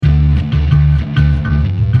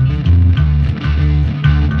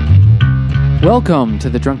Welcome to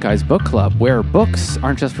the Drunk Guys Book Club, where books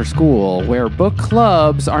aren't just for school, where book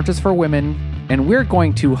clubs aren't just for women, and we're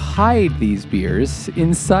going to hide these beers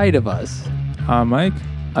inside of us. I'm Mike.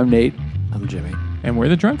 I'm Nate. I'm Jimmy. And we're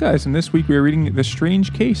the Drunk Guys, and this week we are reading The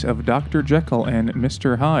Strange Case of Dr. Jekyll and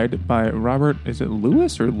Mr. Hyde by Robert, is it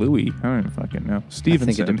Lewis or Louis? I don't even fucking know. Stevenson.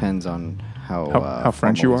 I think it depends on how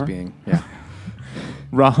French you are. Being. Yeah.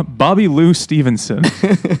 Bobby Lou Stevenson,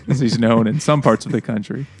 as he's known in some parts of the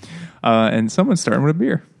country. And someone's starting with a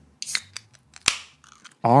beer.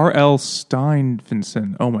 R.L.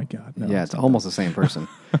 Stevenson. Oh my God. No, yeah, it's almost the same person.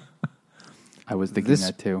 I was thinking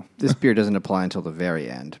that too. This beer doesn't apply until the very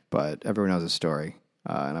end, but everyone knows his story.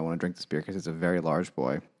 And I want to drink this beer because it's a very large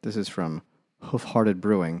boy. This is from Hoof-Hearted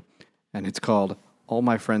Brewing, and it's called All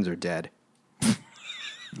My Friends Are Dead.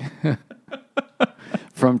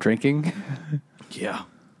 From drinking? Yeah.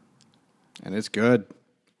 And it's good.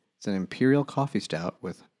 It's an imperial coffee stout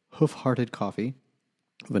with hoof-hearted coffee,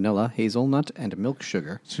 vanilla, hazelnut, and milk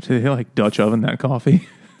sugar. So do they like Dutch oven that coffee?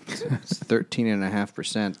 It's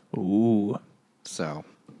 13.5%. Ooh. So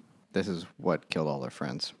this is what killed all their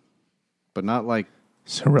friends. But not like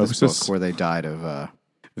cirrhosis, this book where they died of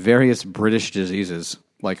various British diseases,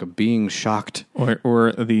 like being shocked.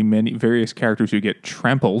 Or the many various characters who get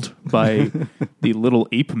trampled by the little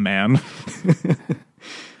ape man.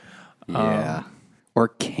 Yeah. Or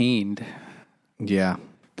caned. Yeah.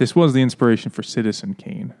 This was the inspiration for Citizen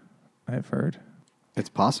Kane, I've heard. It's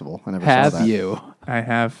possible. I never saw that. Have you? I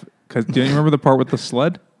have, because do you remember the part with the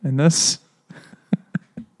sled in this?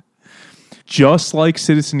 Just like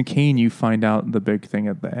Citizen Kane, you find out the big thing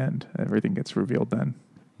at the end. Everything gets revealed then.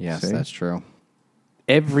 Yes, See? that's true.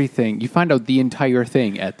 Everything. You find out the entire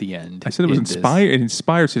thing at the end. I said it was inspired. It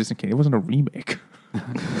inspired Citizen Kane. It wasn't a remake.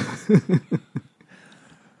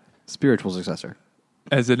 Spiritual successor.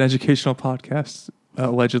 As an educational podcast,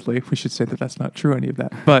 allegedly, we should say that that's not true, any of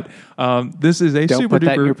that. But this is a Don't super put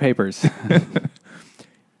that in duper. your papers.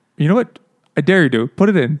 You know what? I dare you to put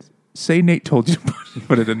it in. Say Nate told you to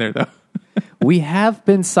put it in there, though. We have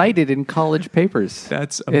been cited in college papers.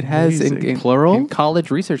 That's It has amazing. in Plural? in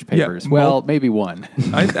college research papers. Yeah, well, maybe one.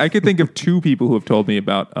 I could think of two people who have told me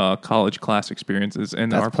about college class experiences in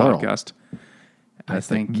That's our plural. podcast. I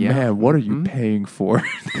think, yeah. Man, what are you paying for?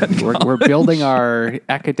 We're building our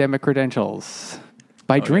academic credentials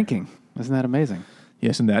by drinking. Isn't that amazing?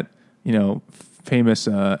 Yes, and that, famous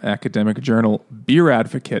academic journal,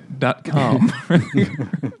 beeradvocate.com.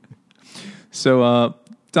 So,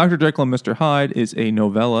 Dr. Jekyll and Mr. Hyde is a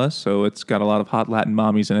novella, so it's got a lot of hot Latin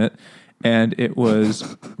mommies in it, and it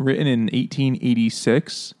was written in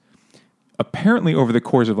 1886, apparently over the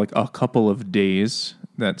course of like a couple of days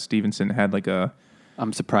that Stevenson had like a...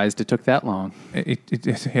 I'm surprised it took that long. It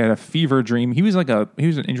had a fever dream. He was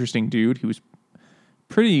an interesting dude. He was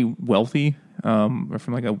pretty wealthy, from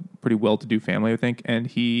like a pretty well-to-do family, I think, and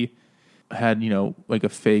he had, like a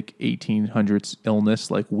fake 1800s illness,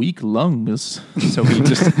 like weak lungs. So he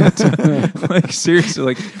just had to, like, seriously,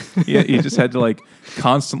 like, he just had to, like,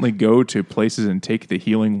 constantly go to places and take the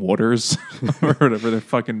healing waters or whatever, their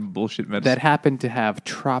fucking bullshit medicine. That happened to have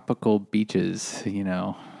tropical beaches,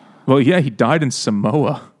 Well, yeah, he died in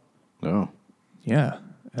Samoa. Oh. Yeah.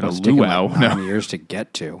 At It a was taking luau. like 9 years to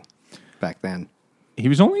get to back then. He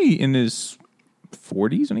was only in his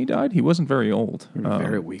 40s when he died. He wasn't very old.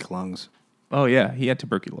 Very weak lungs. Oh, yeah. He had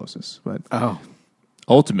tuberculosis. But Oh.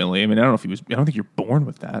 ultimately, I mean, I don't think you're born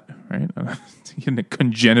with that, right? He had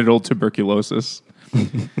congenital tuberculosis.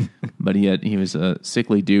 But he was a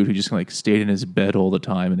sickly dude who just like stayed in his bed all the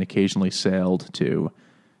time and occasionally sailed to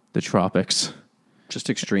the tropics. Just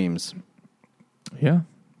extremes. Yeah.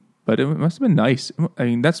 But it must have been nice. I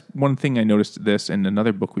mean, that's one thing I noticed this in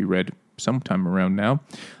another book we read sometime around now.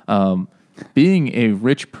 Being a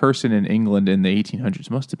rich person in England in the 1800s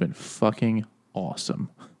must have been fucking awesome.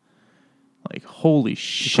 Like, holy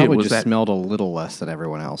shit, Probably was just that... smelled a little less than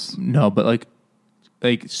everyone else. No, but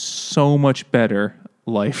like so much better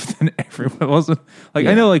life than everyone else. Like,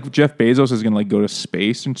 I know like Jeff Bezos is going to like go to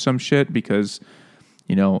space and some shit because,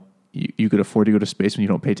 you could afford to go to space when you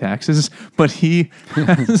don't pay taxes, but he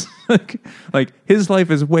has like his life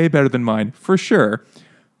is way better than mine for sure.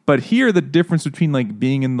 But here, the difference between like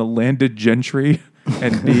being in the landed gentry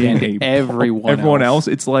and being everyone else,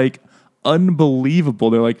 it's like unbelievable.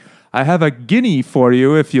 They're like, I have a guinea for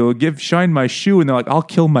you if you'll shine my shoe, and they're like, I'll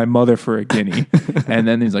kill my mother for a guinea. And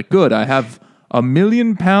then he's like, good, I have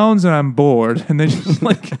 £1,000,000 and I'm bored, and they just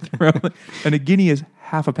like throw, and a guinea is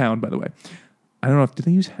half a pound, by the way. I don't know if do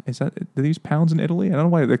they use pounds in Italy? I don't know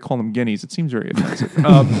why they call them guineas. It seems very offensive.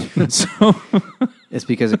 It's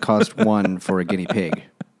because it cost one for a guinea pig.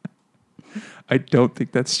 I don't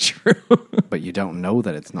think that's true. But you don't know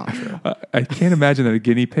that it's not true. I can't imagine that a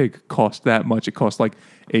guinea pig cost that much. It cost like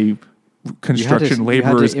a construction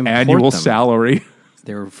laborer's annual salary.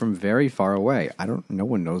 They're from very far away. No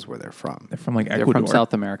one knows where they're from. They're from like They're Ecuador. from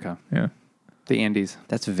South America. Yeah. The Andes.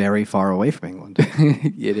 That's very far away from England.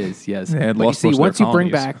 It is, yes. They had But you lost see, most of their once you bring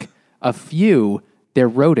colonies. back a few, they're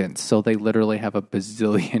rodents, so they literally have a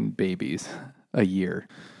bazillion babies a year.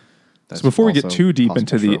 That's So before we get also too deep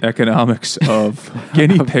into possibly the true. economics of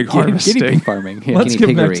guinea pig harvesting, Guinea pig farming. Yeah. let's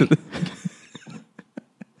Guinea get back to piggery.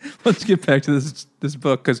 let's get back to this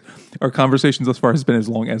book because our conversations thus far has been as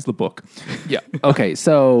long as the book. Yeah. Okay,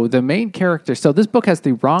 so the main character, so this book has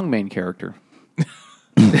the wrong main character.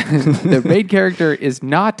 The main character is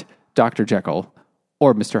not Dr. Jekyll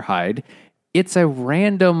or Mr. Hyde. It's a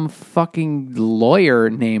random fucking lawyer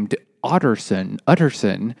named Utterson,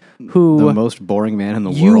 who The most boring man in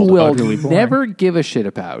the you world. will utterly boring. never give a shit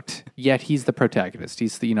about. Yet he's the protagonist.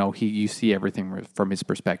 He's the, you see everything from his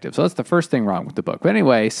perspective. So that's the first thing wrong with the book. But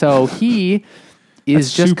anyway, so he is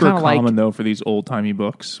That's just super kind of like common though for these old timey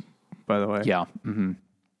books. By the way, yeah. Mm-hmm.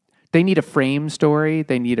 They need a frame story.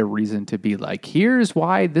 They need a reason to be like, here's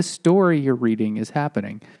why this story you're reading is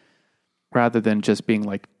happening, rather than just being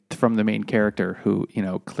like from the main character who,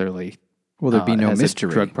 clearly Well, there'd be no has a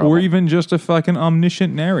mystery. drug problem. or even just a fucking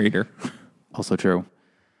omniscient narrator. Also true.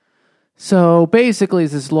 So basically,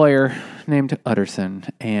 it's this lawyer named Utterson,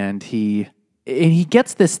 and he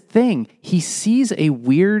gets this thing. He sees a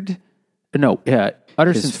weird,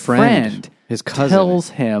 Utterson's His friend, his cousin. tells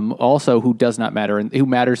him also, who does not matter, and who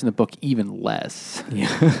matters in the book even less,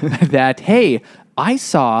 that hey, I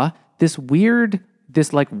saw this weird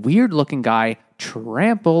looking guy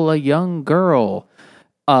trample a young girl.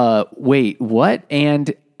 Wait, what?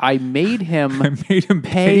 And I made him pay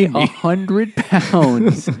pay me.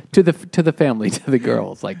 £100 to the family, to the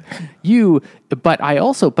girls. Like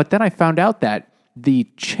but then I found out that the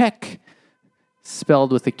check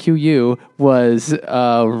spelled with a QU was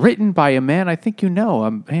written by a man I think a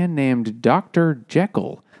man named Dr.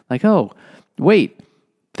 Jekyll. Like, oh, wait,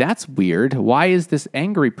 that's weird. Why is this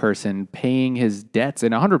angry person paying his debts?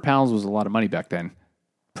 And £100 was a lot of money back then.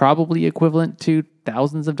 Probably equivalent to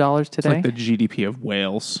thousands of dollars It's today. like the GDP of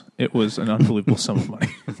Wales. It was an unbelievable sum of money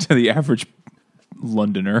to the average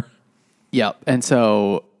Londoner. Yep. And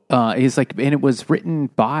so he's like, and it was written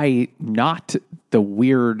by not the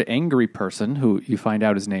weird angry person who you find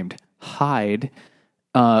out is named Hyde,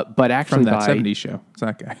 but actually From that by 70s show. It's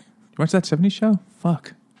that guy. You watch that 70s show?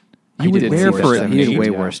 Fuck. I You would did wear see for that it. He did Nate. way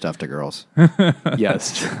Yeah. worse stuff to girls.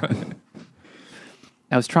 yes.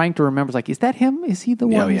 I was trying to remember, like, is that him? Is he the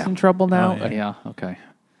one who's yeah. in trouble now? Oh, yeah. Okay.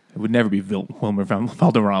 It would never be Wilmer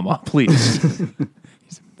Valderrama, please. He's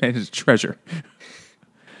a man, his treasure.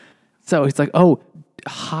 So it's like, oh,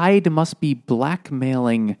 Hyde must be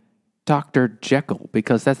blackmailing Dr. Jekyll,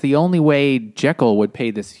 because that's the only way Jekyll would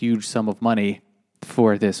pay this huge sum of money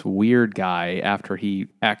for this weird guy after he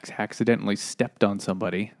accidentally stepped on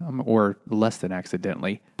somebody, or less than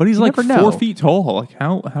accidentally. But he's You like never know. 4 feet tall. Like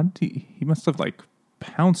how did he must have like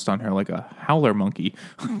pounced on her like a howler monkey.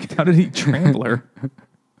 How did he trample her?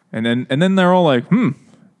 And then they're all like,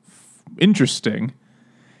 interesting.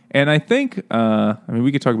 And I think,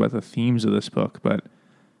 we could talk about the themes of this book, but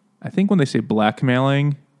I think when they say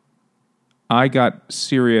blackmailing, I got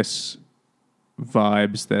serious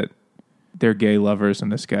vibes that they're gay lovers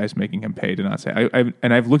and this guy's making him pay to not say.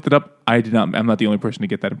 I've looked it up. I'm not the only person to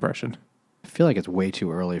get that impression. I feel like it's way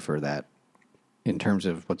too early for that in terms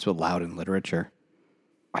of what's allowed in literature.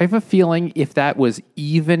 I have a feeling if that was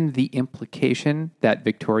even the implication that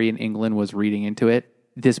Victorian England was reading into it,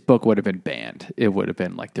 this book would have been banned. It would have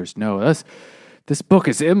been like, there's no, this book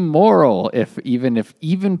is immoral,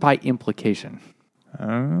 even by implication.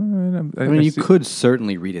 You could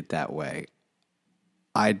certainly read it that way.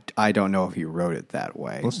 I don't know if he wrote it that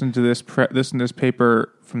way. Listen to this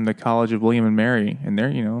paper from the College of William and Mary, and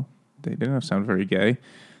they didn't sound very gay.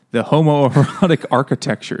 The homoerotic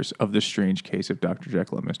architectures of the strange case of Dr.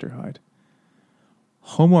 Jekyll and Mr. Hyde.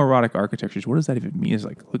 Homoerotic architectures, what does that even mean? It's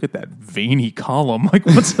like, look at that veiny column. Like,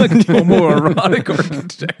 what's like homoerotic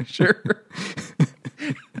architecture?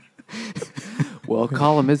 Well,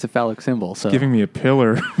 column is a phallic symbol, so Giving me a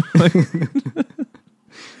pillar. Like,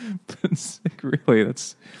 but it's like, really,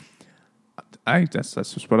 that's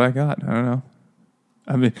just what I got. I don't know.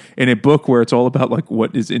 I mean, in a book where it's all about like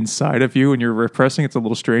what is inside of you and you're repressing, it's a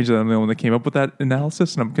little strange that I'm the one that came up with that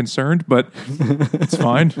analysis, and I'm concerned, but it's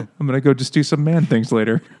fine. I'm going to go just do some man things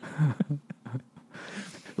later.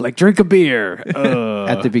 like drink a beer.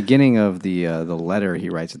 At the beginning of the letter he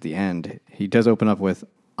writes at the end, he does open up with,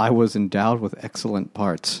 "I was endowed with excellent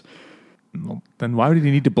parts." Well, then why did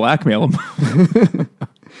he need to blackmail him?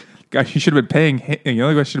 Gosh, he should have been paying him. The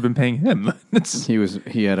other guy should have been paying him.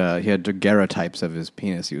 He had daguerreotypes of his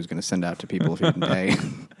penis he was going to send out to people if he didn't pay.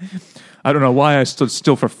 I don't know why I stood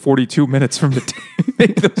still for 42 minutes from to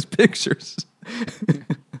make those pictures.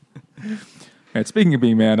 And speaking of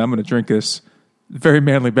being man, I'm going to drink this very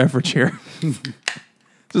manly beverage here. This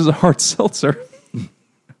is a hard seltzer.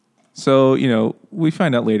 So, we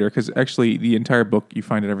find out later, because actually the entire book, you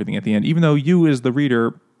find out everything at the end. Even though you as the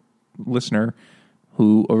reader, listener,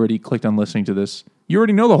 who already clicked on listening to this, you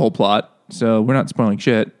already know the whole plot, so we're not spoiling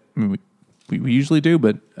shit. I mean, we usually do,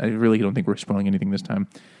 but I really don't think we're spoiling anything this time.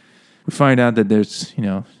 We find out that there's,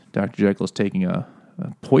 Dr. Jekyll is taking a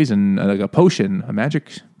poison, like a potion, a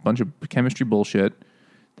magic bunch of chemistry bullshit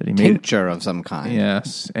that he made. Tincture of some kind.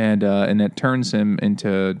 Yes, and that turns him into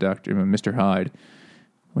Mr. Hyde.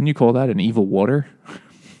 Wouldn't you call that an evil water?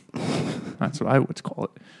 That's what I would call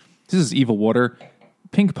it. This is evil water.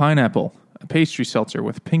 Pink pineapple. A pastry seltzer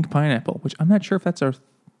with pink pineapple, which I'm not sure if that's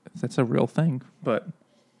a real thing, but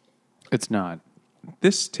It's not.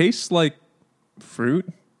 this tastes like fruit.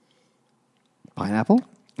 Pineapple?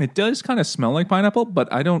 It does kind of smell like pineapple, but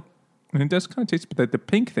and it does kind of taste, but the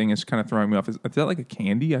pink thing is kind of throwing me off. Is that like a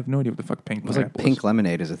candy? I have no idea what the fuck pink It's pineapple like pink is.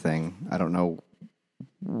 lemonade is a thing. I don't know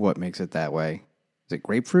what makes it that way. Is it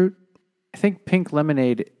grapefruit? I think pink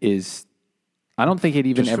lemonade is. I don't think it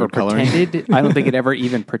even Just ever food coloring. pretended. I don't think it ever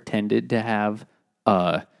even pretended to have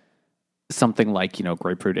something like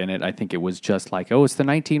grapefruit in it. I think it was just like, oh, it's the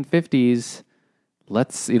 1950s.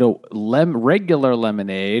 Let's regular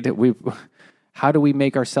lemonade. How do we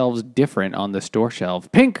make ourselves different on the store shelf?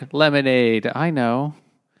 Pink lemonade. I know.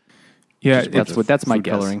 Yeah, That's my food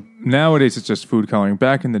guess. coloring. nowadays it's just food coloring.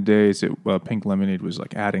 Back in the days, pink lemonade was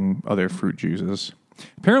like adding other fruit juices.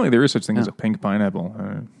 Apparently, there is such thing as a pink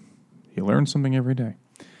pineapple. You learn something every day.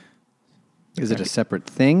 Is it a separate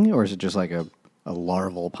thing, or is it just like a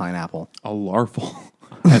larval pineapple? A larval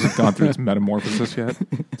hasn't gone through its metamorphosis yet.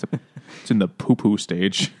 It's in the poo-poo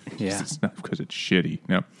stage. Yeah. It's not because it's shitty.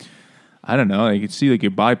 No. I don't know. You can see you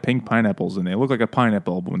buy pink pineapples and they look like a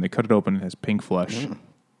pineapple, but when they cut it open, it has pink flesh. Do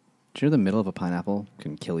you know the middle of a pineapple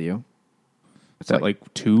can kill you? It's that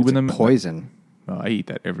like tube in the Poison. Oh, I eat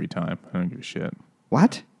that every time. I don't give a shit.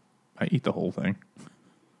 What? I eat the whole thing.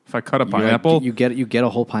 If I cut a pineapple, You get a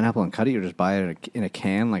whole pineapple and cut it, or just buy it in a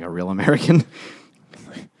can like a real American?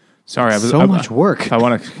 sorry, much work. If I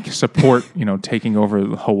want to support, taking over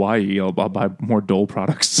Hawaii, I'll buy more Dole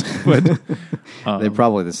products. But They're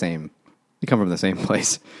probably the same. They come from the same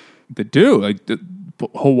place. they do.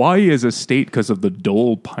 Hawaii is a state because of the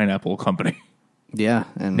Dole Pineapple Company. Yeah,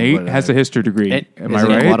 and Nate has a history degree. Am I isn't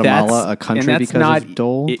right? Guatemala a country and that's because of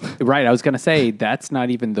Dole? Right. I was going to say that's not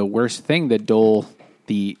even the worst thing that Dole,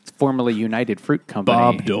 the formerly United Fruit Company,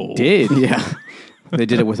 Bob Dole. did. Yeah, they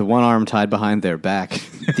did it with one arm tied behind their back.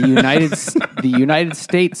 The United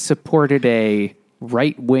States supported a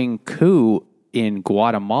right-wing coup in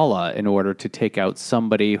Guatemala in order to take out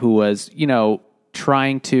somebody who was,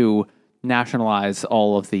 trying to nationalize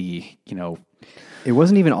all of the, It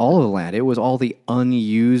wasn't even all of the land. It was all the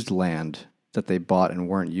unused land that they bought and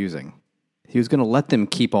weren't using. He was going to let them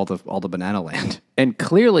keep all the banana land. and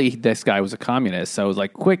clearly this guy was a communist. So I was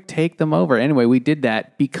like, quick, take them over. Anyway, we did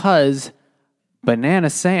that because Banana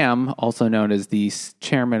Sam, also known as the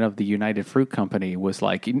chairman of the United Fruit Company, was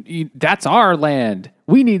like, that's our land.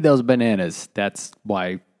 We need those bananas. That's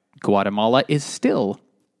why Guatemala is still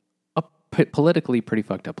a politically pretty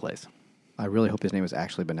fucked up place. I really hope his name was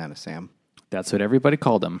actually Banana Sam. That's what everybody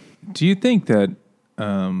called him. Do you think that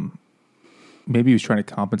maybe he was trying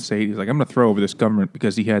to compensate? He's like, I'm going to throw over this government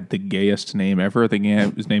because he had the gayest name ever. The guy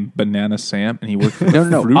was named Banana Sam, and he worked for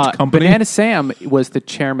the fruit company. Banana Sam was the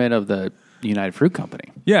chairman of the United Fruit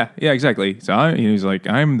Company. Yeah, exactly. So he's like,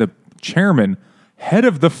 I'm the chairman, head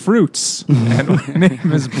of the fruits, and my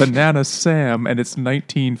name is Banana Sam, and it's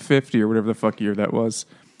 1950 or whatever the fuck year that was.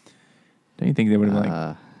 Don't you think they would have been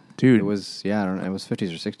like, dude, It was, I don't know, it was 50s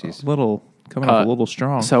or 60s. Coming off a little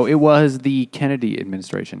strong. So it was the Kennedy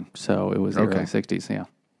administration. So it was the Okay. early 60s, yeah.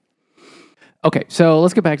 Okay, so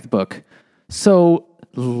let's get back to the book. So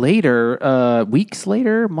later, weeks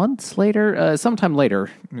later, months later, sometime later,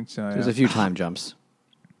 There's a few time jumps.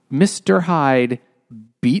 Mr. Hyde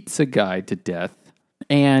beats a guy to death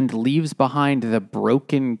and leaves behind the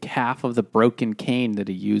broken half of the broken cane that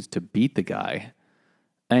he used to beat the guy.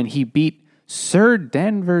 And he beat Sir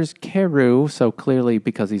Danvers Carew, so clearly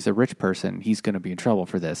because he's a rich person, he's going to be in trouble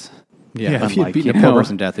for this. Yeah, if I'm you'd like, beaten a poor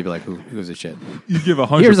person to death, they'd be like, who gives a shit? You give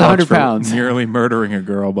 $100 Here's $100 for nearly murdering a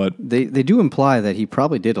girl, but They do imply that he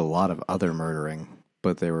probably did a lot of other murdering,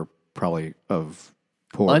 but they were probably of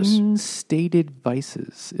pores. Unstated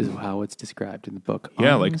vices is how it's described in the book.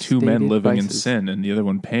 Yeah, like two men Unstated living in vices. sin and the other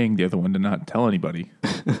one paying the other one to not tell anybody.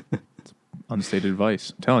 It's unstated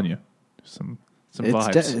vice. I'm telling you. Some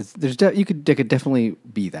vibes. It could definitely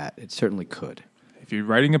be that. It certainly could. If you're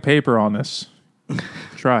writing a paper on this,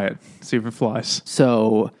 try it. See if it flies.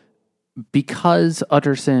 So, because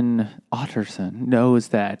Utterson knows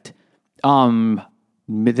that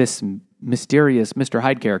this mysterious Mr.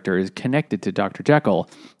 Hyde character is connected to Dr. Jekyll,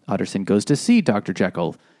 Utterson goes to see Dr.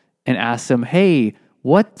 Jekyll and asks him, "Hey,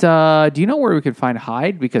 what do you know where we can find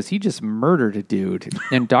Hyde? Because he just murdered a dude."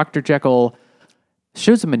 And Dr. Jekyll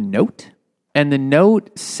shows him a note, and the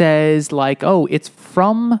note says like, "Oh, it's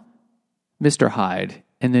from Mr. Hyde."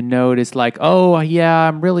 And the note is like, "Oh, yeah,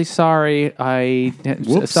 I'm really sorry.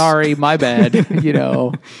 Sorry, my bad." You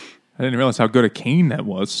know. I didn't realize how good a cane that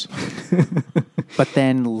was. But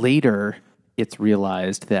then later, it's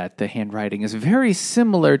realized that the handwriting is very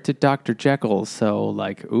similar to Dr. Jekyll. So,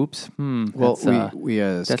 like, oops. Well, we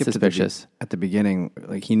that's skipped suspicious. at the beginning.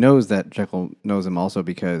 Like, he knows that Jekyll knows him also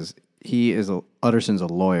because Utterson's a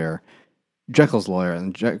lawyer, Jekyll's lawyer,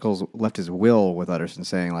 and Jekyll's left his will with Utterson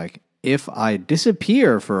saying, like, if I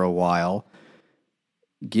disappear for a while,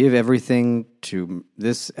 give everything to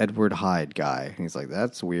this Edward Hyde guy. And he's like,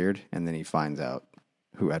 that's weird. And then he finds out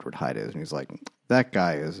who Edward Hyde is, and he's like, that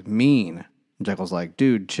guy is mean. And Jekyll's like,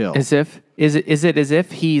 dude, chill. Is it as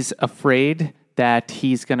if he's afraid that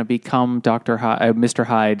he's going to become Mr.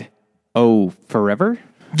 Hyde? Oh, forever?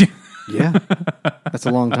 Yeah, that's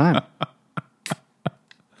a long time.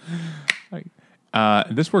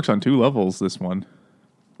 This works on two levels, this one.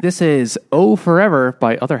 This is O Forever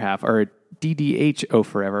by Other Half, or DDH O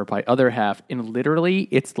Forever by Other Half. And literally,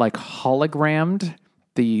 it's like hologrammed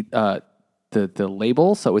the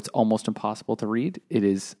label, so it's almost impossible to read. It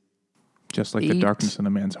is Just like the darkness in a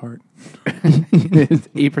man's heart. it is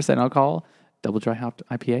 8% alcohol, double dry hopped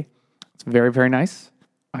IPA. It's very, very nice.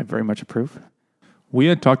 I very much approve. We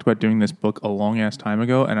had talked about doing this book a long ass time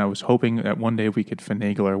ago, and I was hoping that one day we could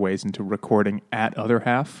finagle our ways into recording at Other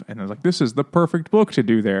Half. And I was like, this is the perfect book to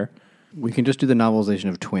do there. We can just do the novelization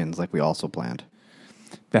of Twins like we also planned.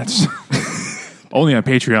 That's only on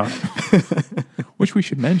Patreon. Which we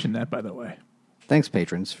should mention that, by the way. Thanks,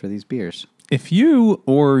 patrons, for these beers. If you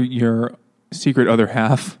or your secret other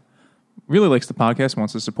half really likes the podcast and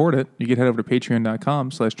wants to support it, you can head over to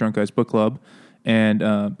patreon.com/drunkguysbookclub and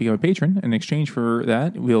become a patron. In exchange for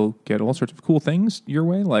that, we'll get all sorts of cool things your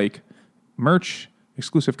way, like merch,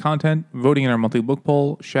 exclusive content, voting in our monthly book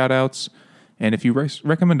poll, shout-outs. And if you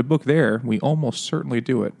recommend a book there, we almost certainly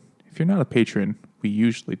do it. If you're not a patron, we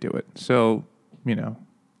usually do it. So,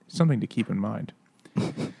 something to keep in mind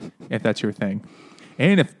if that's your thing.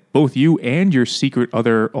 And if both you and your secret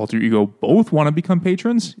other alter ego both want to become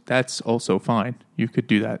patrons, that's also fine. You could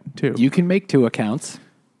do that too. You can make 2 accounts.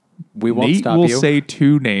 We won't Nate stop will you. say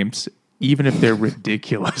 2 names, even if they're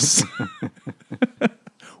ridiculous.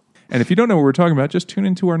 And if you don't know what we're talking about, just tune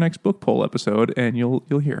into our next book poll episode and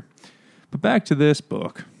you'll hear. But back to this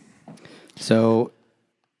book. So,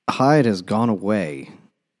 Hyde has gone away,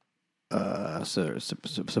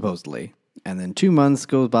 supposedly. And then 2 months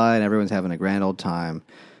goes by and everyone's having a grand old time.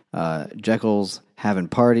 Jekyll's having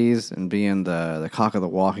parties and being the cock of the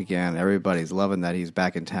walk again. Everybody's loving that he's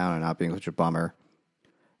back in town and not being such a bummer.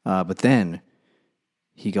 But then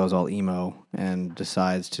he goes all emo and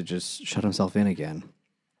decides to just shut himself in again.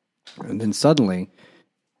 And then suddenly,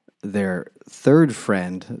 their third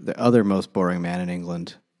friend, the other most boring man in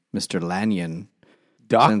England, Mr. Lanyon.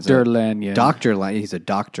 Dr. Lanyon. Dr. Lanyon. He's a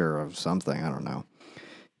doctor of something. I don't know.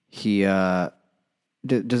 He,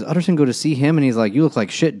 does Utterson go to see him? And he's like, you look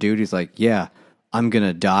like shit, dude. He's like, yeah, I'm going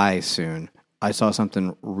to die soon. I saw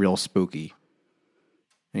something real spooky.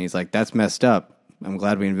 And he's like, that's messed up. I'm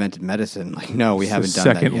glad we invented medicine. Like, no, we haven't done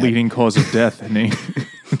that yet. Second leading cause of death in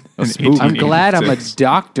I'm glad I'm a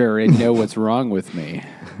doctor and know what's wrong with me.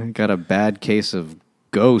 Got a bad case of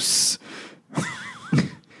ghosts.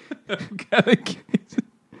 I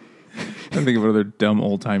think of another dumb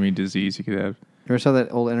old-timey disease you could have. You ever saw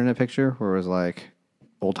that old internet picture where it was like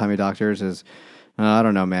old-timey doctors is, I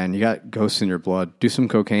don't know, man, you got ghosts in your blood. Do some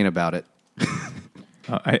cocaine about it.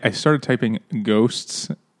 I started typing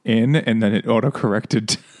ghosts in, and then it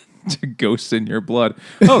auto-corrected to ghosts in your blood.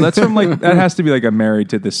 Oh, that's from that has to be like a Married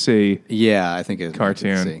to the Sea. Yeah, I think it's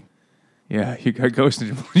cartoon. Yeah, you got ghosts in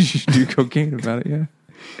your blood. You should do cocaine about it, yeah.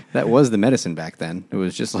 That was the medicine back then. It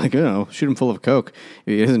was just like, shoot him full of coke.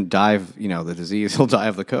 If he doesn't die of, the disease, he'll die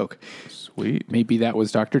of the coke. Sweet. Maybe that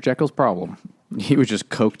was Dr. Jekyll's problem. He was just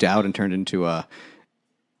coked out and turned into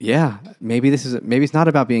maybe it's not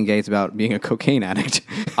about being gay, it's about being a cocaine addict.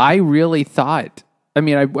 I really thought I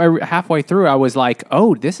mean, I halfway through, I was like,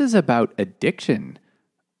 oh, this is about addiction.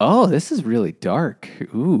 Oh, this is really dark.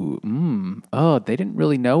 Ooh, oh, they didn't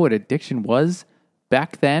really know what addiction was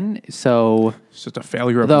back then. So It's just a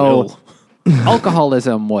failure of will.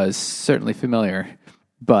 alcoholism was certainly familiar,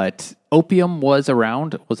 but opium was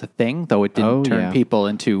around, was a thing, though it didn't turn people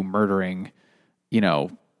into murdering,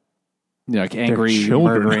 like angry,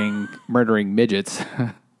 murdering midgets.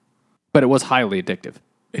 But it was highly addictive.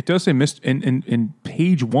 It does say in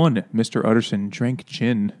page 1, Mr. Utterson drank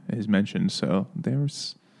gin is mentioned, so they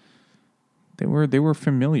were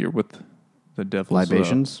familiar with the devil's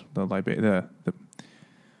libations. The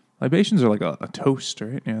libations are like a toast,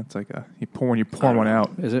 right? Yeah, it's like you pour one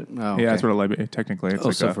out. Is it? Oh, okay. Yeah, that's what technically.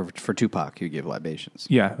 It's for Tupac, you give libations.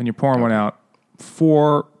 Yeah, when you're pouring one out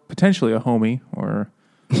for potentially a homie or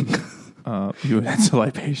that's a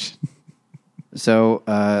libation. So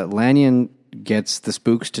Lanyon gets the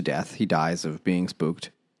spooks to death. He dies of being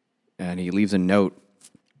spooked, and he leaves a note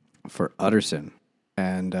for Utterson,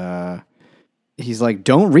 and he's like,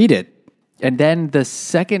 "Don't read it." And then the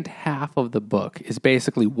second half of the book is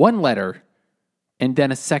basically one letter, and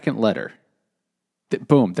then a second letter.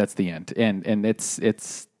 Boom, that's the end, and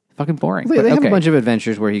it's fucking boring. They have a bunch of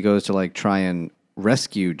adventures where he goes to like try and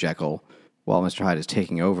rescue Jekyll while Mr. Hyde is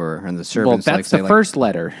taking over, and the servants. Well, that's the first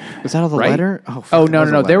letter. Was that all the letter? Oh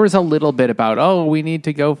no. There was a little bit about we need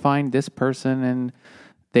to go find this person, and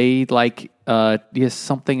they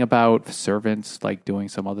something about servants like doing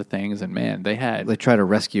some other things, and man, they try to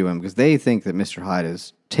rescue him because they think that Mr. Hyde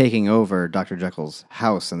is taking over Dr. Jekyll's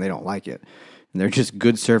house, and they don't like it, and they're just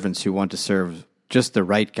good servants who want to serve just the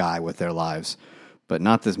right guy with their lives, but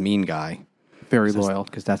not this mean guy. Very loyal,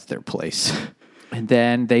 because that's their place. And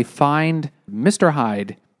then they find Mr.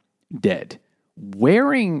 Hyde dead,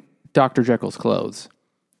 wearing Dr. Jekyll's clothes,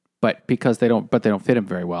 but they don't fit him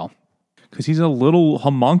very well. Because he's a little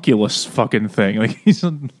homunculus fucking thing. Like, he's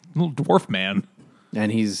a little dwarf man.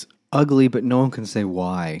 And he's ugly, but no one can say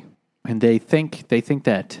why. And they think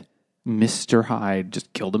that Mr. Hyde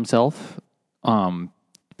just killed himself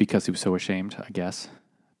because he was so ashamed, I guess.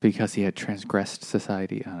 Because he had transgressed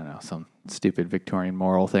society. I don't know, some stupid Victorian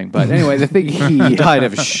moral thing. But anyway, they think he died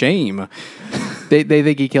of shame. They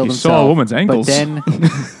think he killed himself. He saw a woman's ankles. But then...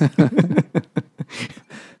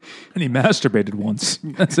 and he masturbated once.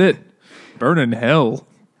 That's it. Burn in hell.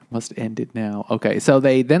 Must end it now. Okay, so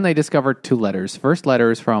they discover 2 letters. First letter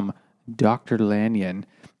is from Dr. Lanyon,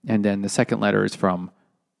 and then the second letter is from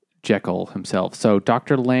Jekyll himself. So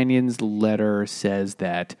Dr. Lanyon's letter says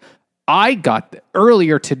that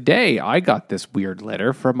earlier today, I got this weird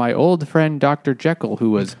letter from my old friend Dr. Jekyll, who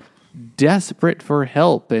was desperate for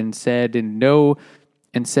help and said,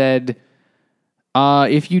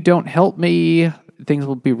 if you don't help me, things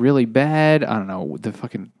will be really bad. I don't know. The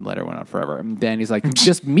fucking letter went on forever. And then he's like,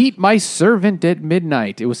 just meet my servant at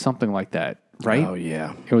midnight. It was something like that, right? Oh,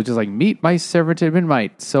 yeah. It was just like, meet my servant at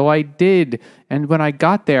midnight. So I did. And when I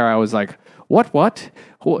got there, I was like, what's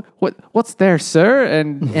there, sir?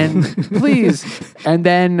 And please. And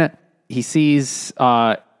then he sees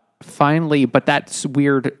finally, but that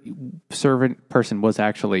weird servant person was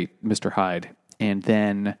actually Mr. Hyde. And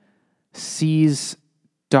then sees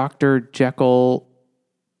Dr. Jekyll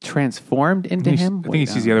transformed into him. I think he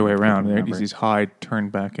sees the other way around. He sees Hyde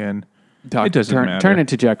turned back in. It doesn't matter. Turn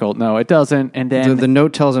into Jekyll. No, it doesn't. And then the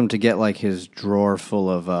note tells him to get like his drawer full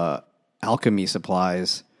of alchemy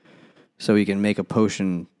supplies, so he can make a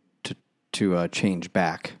potion to change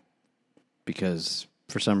back, because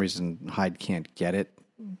for some reason Hyde can't get it.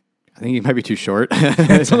 I think he might be too short.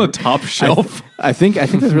 It's on the top shelf. I think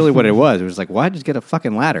that's really what it was. It was like, why just get a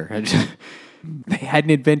fucking ladder? They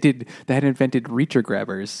hadn't invented reacher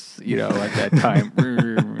grabbers, at that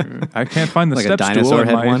time. I can't find the like step a dinosaur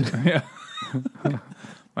stool. Had one. Yeah.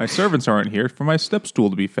 My servants aren't here for my step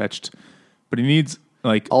stool to be fetched, but he needs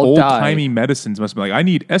like I'll old-timey medicines. Must be like, I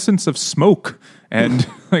need essence of smoke, and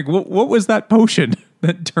like what was that potion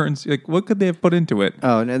that turns like what could they have put into it?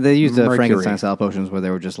 Oh, and they used the Mercury. Frankenstein style potions where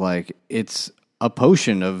they were just like, it's a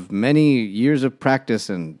potion of many years of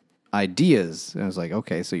practice and ideas. And I was like,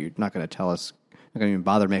 okay, so you're not going to tell us, not going to even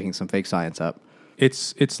bother making some fake science up.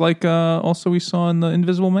 It's like also we saw in The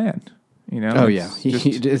Invisible Man. Oh yeah,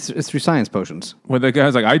 it's through science potions. Where the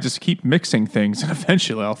guy's like, I just keep mixing things, and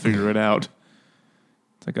eventually I'll figure it out.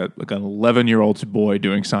 It's like an 11-year-old boy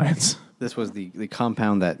doing science. This was the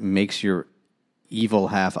compound that makes your evil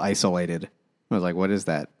half isolated. I was like, what is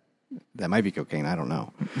that? That might be cocaine. I don't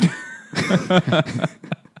know.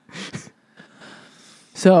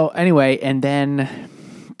 So anyway, and then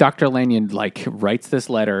Dr. Lanyon writes this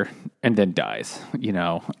letter and then dies,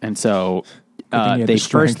 and so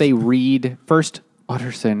they read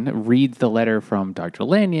Utterson reads the letter from Dr.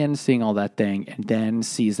 Lanyon, seeing all that thing, and then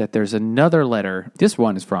sees that there's another letter. This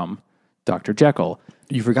one is from Dr. Jekyll.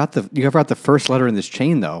 You forgot the first letter in this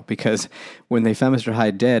chain, though, because when they found Mr.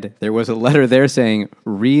 Hyde dead, there was a letter there saying,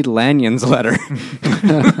 read Lanyon's letter.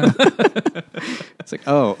 It's like,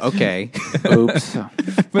 oh, okay. Oops.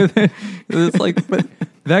 But it's like, but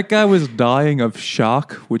that guy was dying of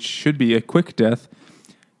shock, which should be a quick death.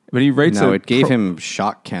 But he writes it gave him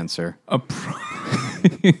shock cancer.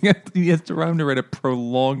 He has to write a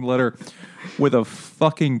prolonged letter with a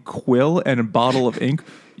fucking quill and a bottle of ink.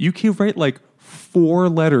 You can write like 4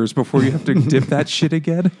 letters before you have to dip that shit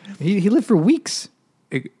again. He lived for weeks.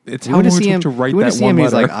 It's how long it took to write that one letter.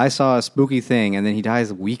 He's like, I saw a spooky thing, and then he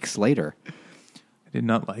dies weeks later. I did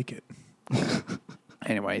not like it.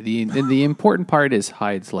 Anyway, the important part is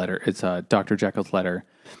Hyde's letter. It's Dr. Jekyll's letter,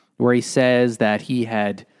 where he says that he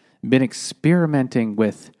had been experimenting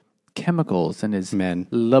with chemicals in his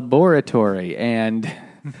laboratory, and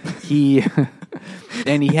he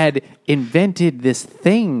had invented this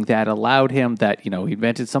thing that allowed him he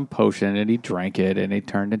invented some potion and he drank it and it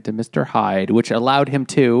turned into Mr. Hyde, which allowed him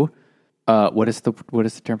to what is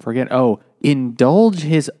the term for again? Indulge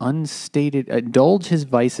his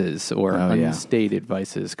vices or unstated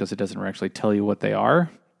vices, because it doesn't actually tell you what they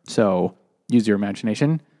are. So use your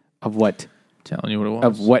imagination of what telling you what it was.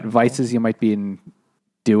 Of what vices you might be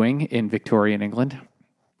doing in Victorian England.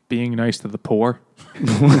 Being nice to the poor.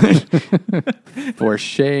 For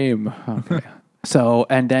shame. Okay. So,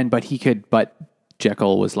 but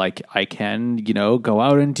Jekyll was like, I can, go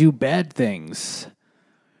out and do bad things.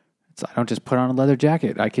 So I don't just put on a leather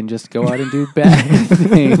jacket. I can just go out and do bad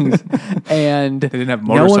things. And they didn't have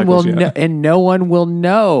motorcycles yet. And no one will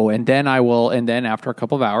know. And then after a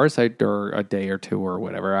couple of hours, or a day or two or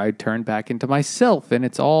whatever, I turn back into myself and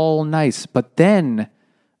it's all nice. But then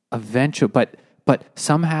eventually, but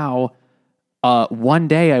somehow, one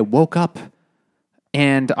day I woke up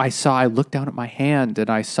and I looked down at my hand and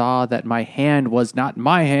I saw that my hand was not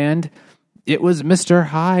my hand. It was Mr.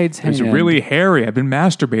 Hyde's hand. It's really hairy. I've been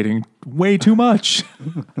masturbating way too much.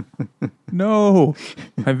 No.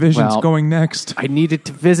 My vision's going next. I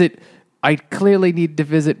clearly needed to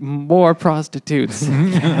visit more prostitutes.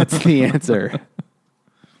 That's the answer.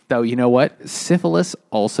 Though, you know what? Syphilis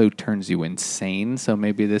also turns you insane, so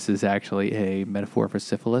maybe this is actually a metaphor for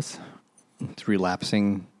syphilis. It's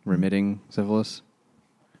relapsing, remitting syphilis.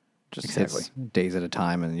 Just hits days at a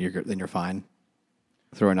time, and then you're fine.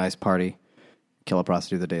 Throw a nice party, kill a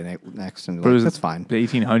prostitute the day next, and that's fine. The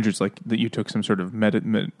 1800s, like that, you took some sort of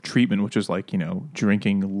treatment, which is like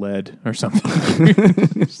drinking lead or something.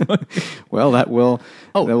 Well, that will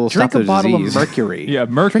drink stop the a bottle disease. of mercury. Yeah,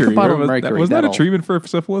 mercury. Drink a bottle of mercury. Was that a treatment for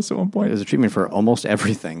syphilis at one point? It was a treatment for almost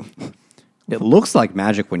everything. It looks like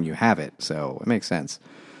magic when you have it, so it makes sense.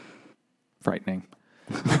 Frightening.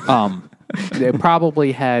 They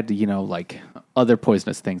probably had, like other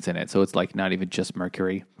poisonous things in it. So it's like not even just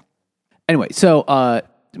mercury. Anyway, so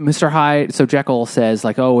Mr. Hyde, so Jekyll says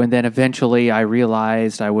like, and then eventually I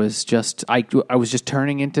realized I was just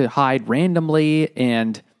turning into Hyde randomly,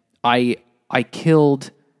 and I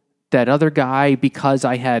killed that other guy because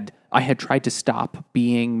I had tried to stop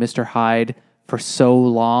being Mr. Hyde for so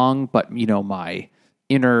long, but my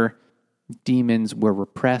inner demons were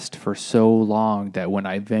repressed for so long that when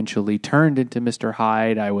I eventually turned into Mr.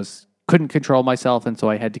 Hyde, couldn't control myself, and so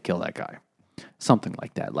I had to kill that guy. Something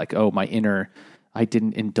like that. Like, I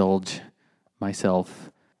didn't indulge myself.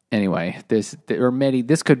 Anyway, this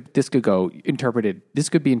could be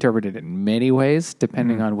interpreted in many ways,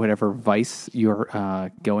 depending on whatever vice you're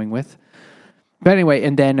going with. But anyway,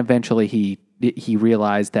 and then eventually he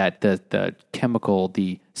realized that the chemical,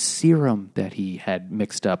 the serum that he had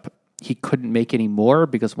mixed up, he couldn't make any more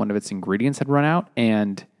because one of its ingredients had run out,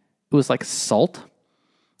 and it was like salt.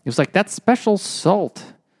 It was like that special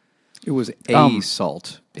salt. It was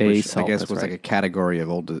salt. Which I guess was like a category of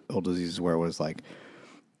old diseases where it was like,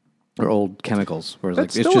 or old chemicals where it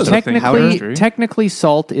was like, it's just technically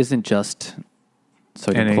salt isn't just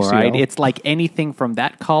sodium NaCl. chloride. It's like anything from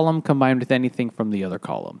that column combined with anything from the other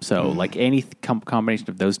column. So like any combination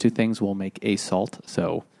of those two things will make a salt.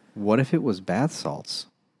 So what if it was bath salts?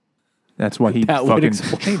 That's why he'd fucking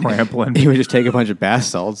trampling. He would just take a bunch of bath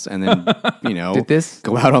salts and then,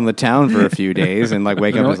 go out on the town for a few days and like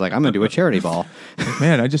wake up and was like, I'm going to do a charity ball.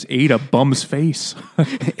 Man, I just ate a bum's face.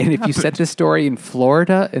 And if you set this story in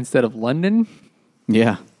Florida instead of London,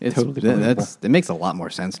 yeah, it's totally it makes a lot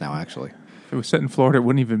more sense now, actually. If it was set in Florida, it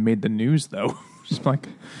wouldn't even made the news, though. Just like,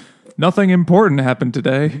 nothing important happened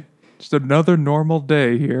today. Just another normal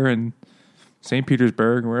day here in St.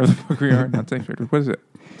 Petersburg, wherever the fuck we are. Not St. Petersburg. What is it?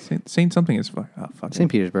 Saint something is fuck. Oh, fuck.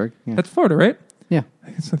 St. Petersburg. Yeah. That's Florida, right? Yeah.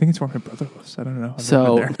 I think it's where my brother was. I don't know. I've never been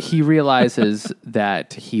So there. he realizes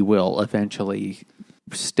that he will eventually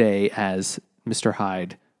stay as Mr.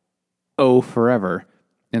 Hyde forever.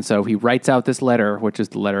 And so he writes out this letter, which is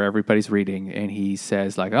the letter everybody's reading, and he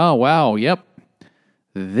says like, "Oh, wow, yep,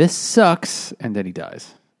 this sucks," and then he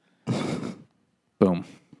dies. Boom.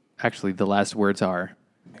 Actually, the last words are,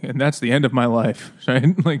 And that's the end of my life,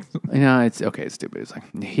 right? Like, it's okay, it's stupid. It's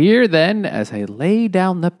like, "Here then, as I lay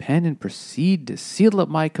down the pen and proceed to seal up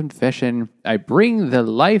my confession, I bring the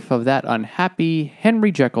life of that unhappy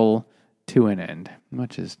Henry Jekyll to an end."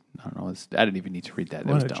 Which is, I don't know, I didn't even need to read that.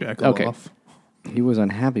 That was what a dumb. Jekyll Okay. off. He was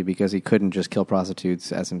unhappy because he couldn't just kill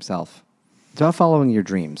prostitutes as himself. It's about following your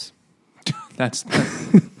dreams. That's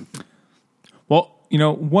well,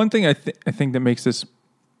 one thing I think that makes this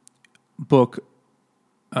book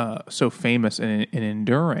so famous and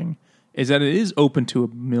enduring is that it is open to a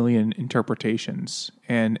million interpretations,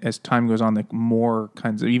 and as time goes on, like more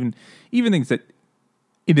kinds of even things that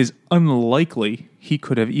it is unlikely he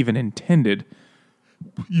could have even intended.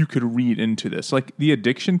 You could read into this, like the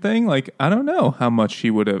addiction thing. Like, I don't know how much he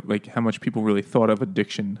would have, like, how much people really thought of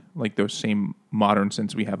addiction, like those same modern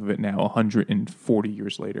sense we have of it now, 140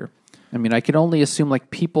 years later. I mean, I can only assume like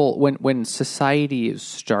people when society is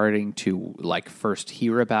starting to like first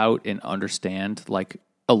hear about and understand like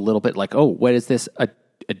a little bit like, oh, what is this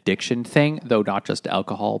addiction thing? Though not just to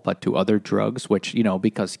alcohol, but to other drugs, which,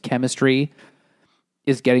 because chemistry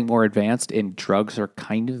is getting more advanced and drugs are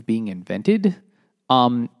kind of being invented.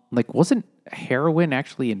 Like, wasn't heroin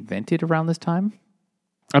actually invented around this time?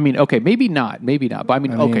 I mean, okay, maybe not. But I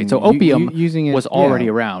mean, okay, so opium using it, was already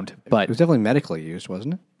around, but It was definitely medically used,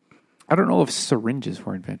 wasn't it? I don't know if syringes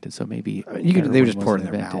were invented, so maybe They would heroin just pour it in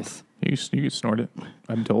wasn't their invented. mouth. You could snort it,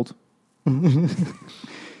 I'm told.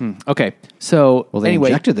 Okay, so Well, they anyway,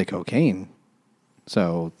 injected the cocaine,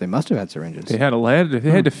 so they must have had syringes. They had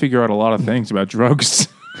to figure out a lot of things about drugs.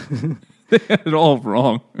 They had it all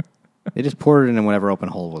wrong. They just poured it in whatever open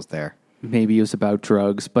hole was there. maybe it was about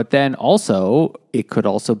drugs, but then also it could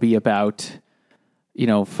also be about,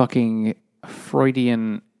 fucking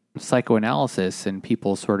Freudian psychoanalysis and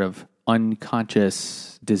people's sort of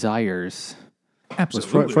unconscious desires. Absolutely,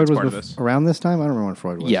 Freud that's part of was this. around this time? I don't remember when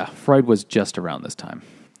Freud was. Yeah, Freud was just around this time.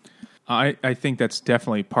 I think that's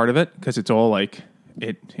definitely part of it because it's all like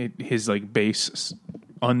his like base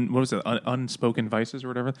unspoken vices or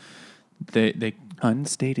whatever. They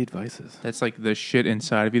Unstated vices. that's like the shit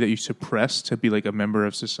inside of you that you suppress to be like a member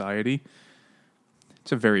of society.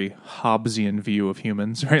 It's a very Hobbesian view of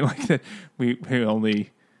humans, right? Like that we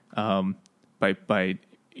only by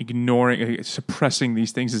ignoring, suppressing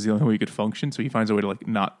these things is the only way you could function. So he finds a way to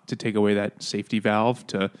not to take away that safety valve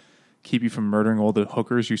to keep you from murdering all the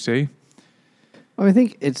hookers you see. Well, I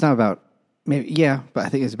think it's not about but I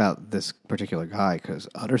think it's about this particular guy because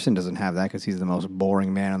Utterson doesn't have that because he's the most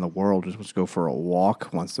boring man in the world. Just wants to go for a walk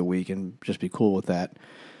once a week and just be cool with that.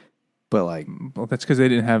 But Well, that's because he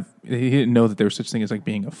didn't know that there was such thing as like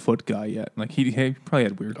being a foot guy yet. Like he probably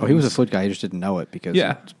had weird. he was a things foot guy. He just didn't know it because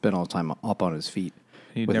Yeah. he spent all the time up on his feet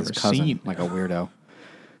He'd with never his cousin, seen. like a weirdo.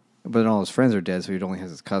 But then all his friends are dead, so he only has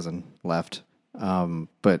his cousin left.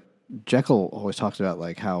 But Jekyll always talks about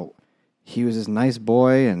like how he was this nice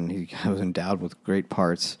boy and he was endowed with great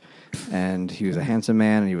parts, and he was a handsome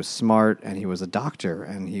man and he was smart and he was a doctor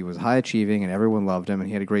and he was high achieving and everyone loved him and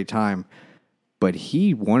he had a great time. But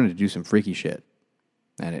he wanted to do some freaky shit,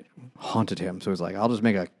 and it haunted him. So he was like, I'll just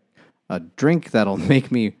make a drink that'll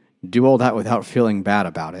make me do all that without feeling bad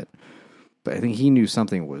about it. But I think he knew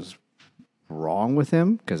something was wrong with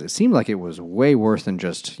him because it seemed like it was way worse than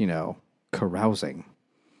just, carousing.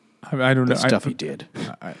 I don't know. The stuff he did.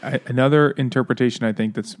 Another interpretation I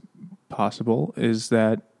think that's possible is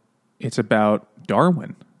that it's about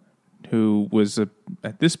Darwin, who was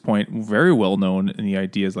at this point very well known in the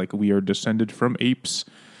ideas like we are descended from apes,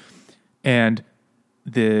 and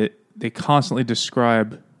they constantly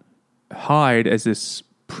describe Hyde as this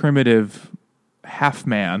primitive half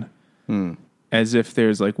man, as if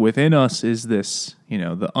there's like within us is this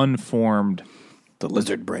the unformed. The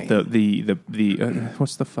lizard brain. The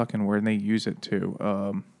what's the fucking word? And they use it too.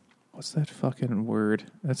 What's that fucking word?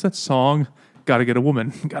 That's that song. Gotta get a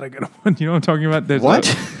woman. Gotta get a woman. You know what I'm talking about? There's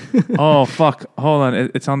What? Oh fuck! Hold on.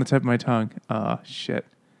 It's on the tip of my tongue. Shit.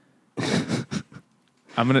 I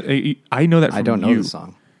know that. From I don't know you. the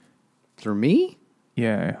song. Through me?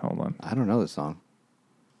 Yeah. Hold on. I don't know the song.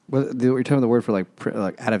 You're talking about the word for like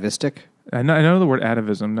atavistic? I know the word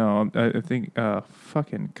atavism. No, I think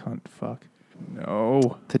fucking cunt. Fuck.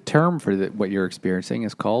 No. The term for what you're experiencing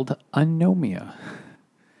is called anomia.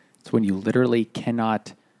 It's when you literally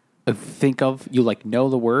cannot think of. You like know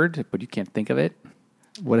the word, but you can't think of it.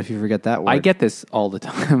 What if you forget that word? I get this all the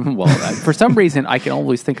time. Well, for some reason, I can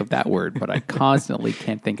always think of that word, but I constantly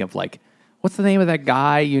can't think of like, what's the name of that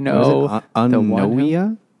guy? You know, What is it?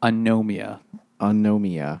 Anomia?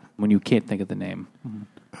 Anomia. When you can't think of the name.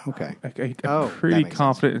 Okay. I'm pretty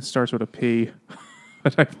confident it starts with a P,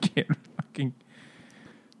 but I can't fucking.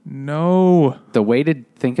 No. The way to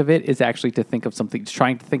think of it is actually to think of something,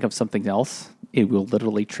 trying to think of something else. It will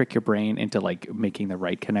literally trick your brain into like making the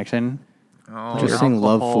right connection. Oh, Just sing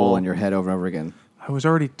Love Fool in your head over and over again. I was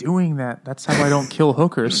already doing that. That's how I don't kill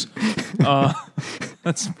hookers.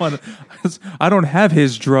 That's fun. I don't have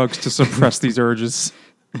his drugs to suppress these urges.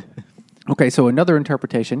 Okay, so another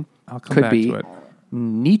interpretation could be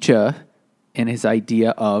Nietzsche and his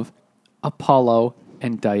idea of Apollo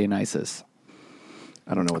and Dionysus.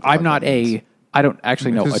 I don't know what I don't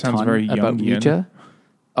actually know a ton about Nietzsche.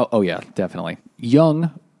 Oh yeah, definitely.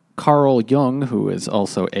 Carl Jung, who is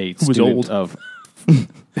also a student of...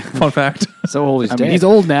 Fun fact. So old he's dead. He's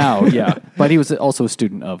old now, yeah. But he was also a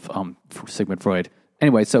student of Sigmund Freud.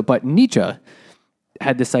 Anyway, but Nietzsche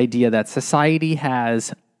had this idea that society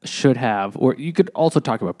should have, or you could also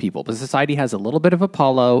talk about people, but society has a little bit of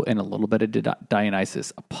Apollo and a little bit of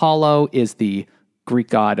Dionysus. Apollo is the Greek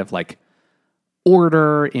god of like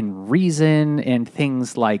order and reason and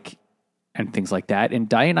things like that. And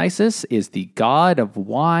Dionysus is the god of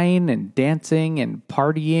wine and dancing and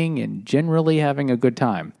partying and generally having a good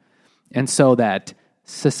time. And so that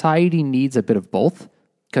society needs a bit of both,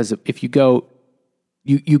 because if you go,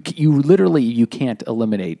 you literally, you can't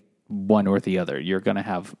eliminate one or the other. You're gonna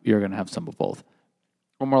have some of both.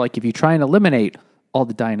 Or more like if you try and eliminate all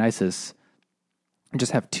the Dionysus and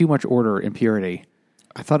just have too much order and purity.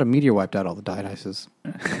 I thought a meteor wiped out all the Dionysus.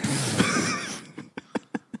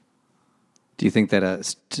 Do you think that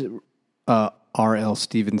R.L.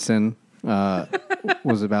 Stevenson was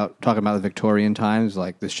talking about the Victorian times,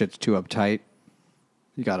 like this shit's too uptight?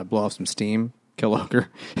 You got to blow off some steam, kill a hooker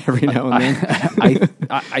every now and then.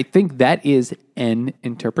 I think that is an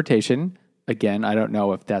interpretation. Again, I don't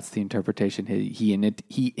know if that's the interpretation he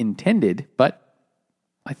intended, but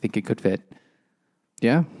I think it could fit.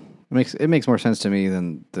 Yeah, it makes more sense to me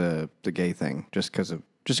than the gay thing, just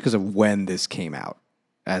because of when this came out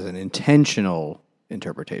as an intentional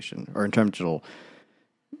interpretation or intentional.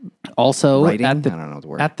 Also, writing? I don't know the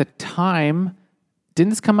word. At the time,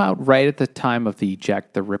 didn't this come out right at the time of the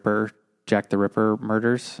Jack the Ripper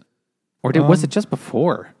murders? Or was it just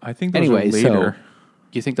before? I think those were later. So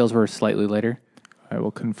you think those were slightly later? I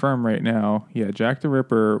will confirm right now. Yeah, Jack the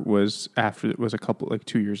Ripper was after. It was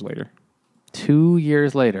 2 years later. 2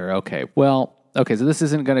 years later. Okay. Well, okay, so this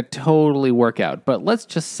isn't going to totally work out, but let's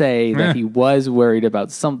just say that he was worried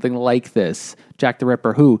about something like this. Jack the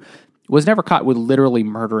Ripper, who was never caught with literally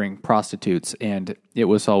murdering prostitutes, and it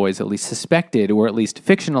was always at least suspected or at least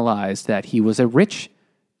fictionalized that he was a rich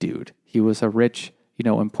dude. He was a rich,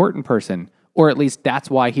 important person, or at least that's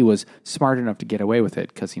why he was smart enough to get away with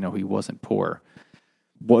it, because, he wasn't poor.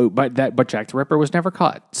 But Jack the Ripper was never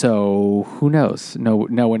caught, so who knows? No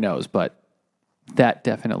one knows, but that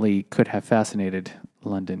definitely could have fascinated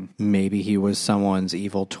London. Maybe he was someone's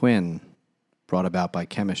evil twin brought about by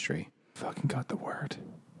chemistry. Fucking got the word.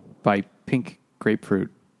 By pink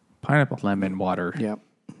grapefruit, pineapple, lemon water. Yep.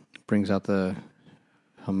 Brings out the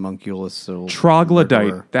homunculus. Troglodyte.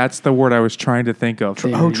 Murderer. That's the word I was trying to think of.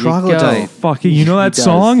 Troglodyte. Fucking, you know that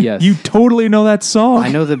song? Yes. You totally know that song. I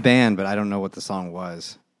know the band, but I don't know what the song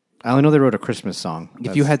was. I only know they wrote a Christmas song.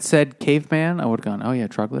 If you had said caveman, I would have gone, oh yeah,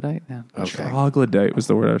 troglodyte. Yeah. Okay. Troglodyte was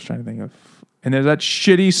the word I was trying to think of. And there's that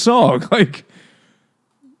shitty song,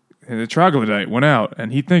 and the troglodyte went out,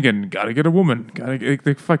 and he thinking, gotta get a woman. Gotta get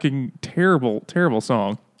the fucking terrible, terrible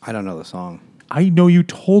song. I don't know the song. I know you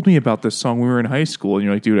told me about this song when we were in high school, and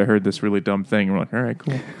you're like, dude, I heard this really dumb thing. And we're like, all right,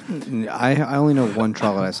 cool. I only know one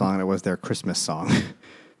troglodyte song, and it was their Christmas song.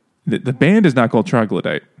 The band is not called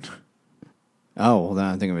Troglodyte. Oh, well, then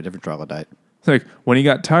I'm thinking of a different troglodyte. It's like, when he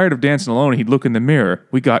got tired of dancing alone, he'd look in the mirror.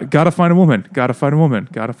 Gotta find a woman. Gotta find a woman.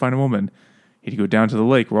 Gotta find a woman. He'd go down to the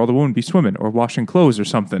lake where all the women be swimming or washing clothes or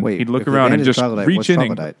something. Wait, he'd look around and just reach in.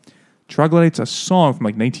 Troglodyte? Troglodyte's a song from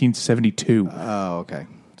 1972. Oh, okay.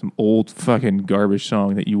 Some old fucking garbage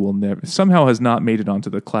song that you will never... Somehow has not made it onto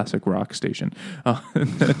the classic rock station. Can't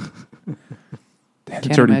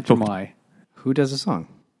imagine why. Who does the song?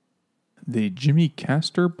 The Jimmy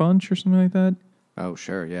Castor Bunch or something like that? Oh,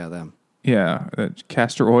 sure. Yeah, them. Yeah,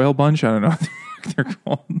 Castor Oil Bunch. I don't know what they're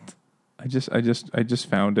called. I just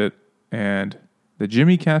found it, and the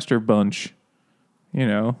Jimmy Castor Bunch.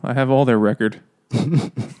 I have all their record.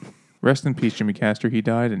 Rest in peace, Jimmy Castor. He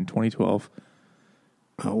died in 2012.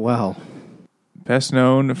 Oh, well. Best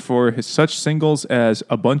known for his such singles as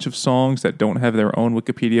a bunch of songs that don't have their own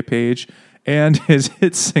Wikipedia page and his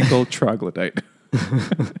hit single Troglodyte.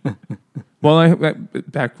 Well,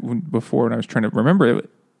 before when I was trying to remember it,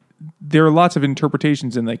 there are lots of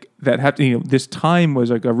interpretations and like that have to, this time was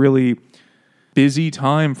like a really busy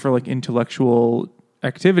time for like intellectual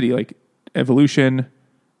activity, like evolution,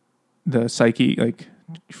 the psyche, like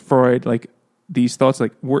Freud, like these thoughts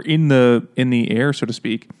like were in the air, so to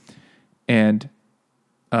speak. And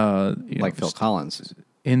like Phil Collins.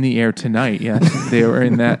 In the air tonight, yes. They were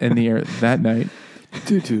in the air that night.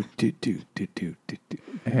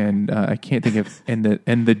 And I can't think of and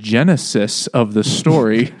the genesis of the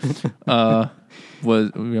story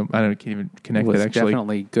was can't even connect was it actually.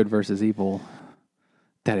 Definitely good versus evil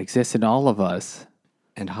that exists in all of us.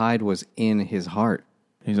 And Hyde was in his heart.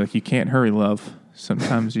 He's like, you can't hurry, love.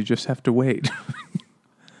 Sometimes you just have to wait.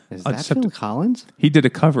 Is that Phil Collins? He did a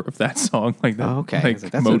cover of that song, like that. Oh, okay, like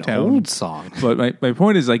that's Motown. an old song. But my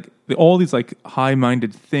point is like all these like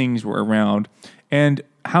high-minded things were around, and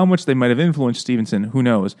how much they might have influenced Stevenson, who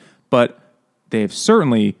knows? But they've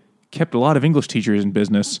certainly kept a lot of English teachers in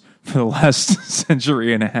business for the last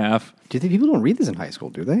century and a half. Do you think people don't read this in high school?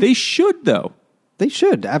 Do they? They should, though. They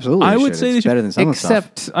should, absolutely. I would say it's they better should. than some of the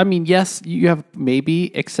stuff. Except, I mean, yes, you have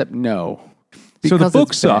maybe, except no. So the Because book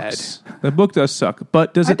it's bad. sucks. The book does suck.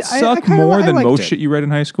 But does it I suck kinda more than liked most it. shit you read in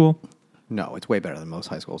high school? No, it's way better than most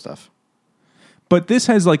high school stuff. But this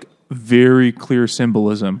has like very clear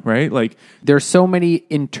symbolism, right? Like There's so many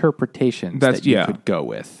interpretations That's- that you yeah. could go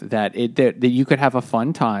with that you could have a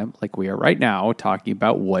fun time, like we are right now, talking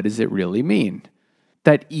about what does it really mean.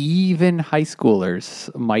 That even high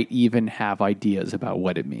schoolers might even have ideas about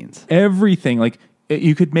what it means. everything, like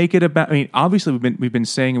you could make it about. I mean, obviously we've been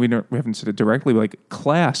saying we haven't said it directly, but like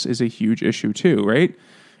class is a huge issue too, right?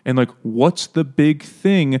 And like, what's the big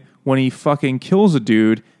thing when he fucking kills a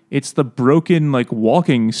dude? It's the broken like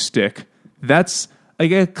walking stick. That's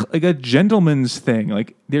like a gentleman's thing.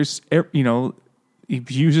 Like there's he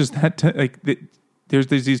uses that to, there's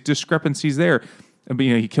these discrepancies there. But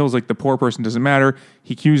he kills like the poor person, doesn't matter.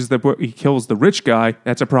 He kills the rich guy.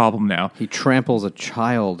 That's a problem now. He tramples a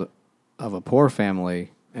child of a poor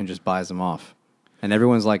family and just buys them off. And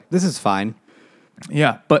everyone's like, this is fine.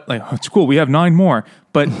 Yeah, but like it's cool. We have 9 more.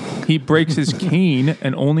 But he breaks his cane,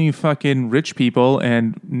 and only fucking rich people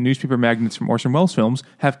and newspaper magnates from Orson Welles films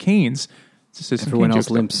have canes. It's just Everyone cane else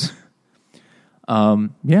joke. limps.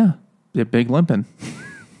 Yeah, they're big limping.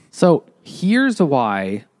 So here's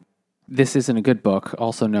why this isn't a good book,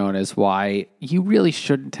 also known as why you really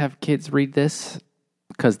shouldn't have kids read this,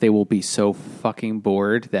 because they will be so fucking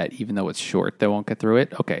bored that even though it's short, they won't get through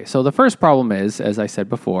it. Okay, so the first problem is, as I said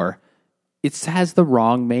before, it has the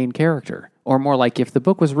wrong main character. Or more like if the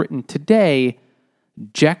book was written today,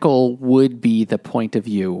 Jekyll would be the point of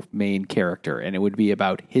view main character, and it would be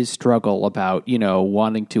about his struggle, about,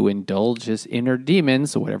 wanting to indulge his inner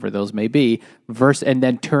demons, whatever those may be, and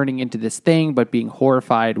then turning into this thing, but being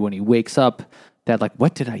horrified when he wakes up that like,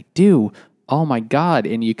 what did I do? Oh my God.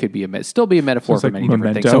 And you could still be a metaphor Sounds for like many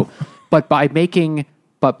different things. Memento. So, but by making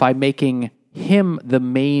him the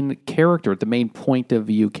main character, the main point of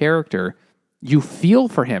view character, you feel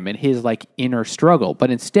for him and his like inner struggle,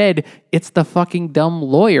 but instead it's the fucking dumb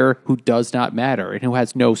lawyer who does not matter and who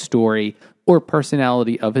has no story or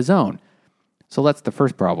personality of his own. So that's the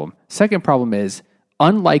first problem. Second problem is,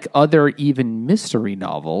 unlike other even mystery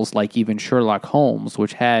novels, like even Sherlock Holmes,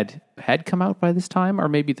 which had come out by this time, or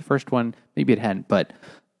maybe the first one, maybe it hadn't, but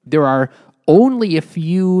there are only a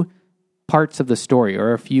few parts of the story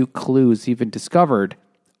or a few clues even discovered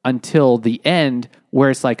until the end, where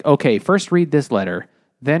it's like, okay, first read this letter,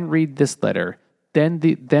 then read this letter, then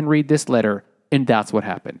read this letter, and that's what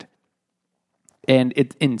happened. And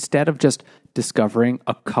instead of just discovering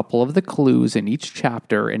a couple of the clues in each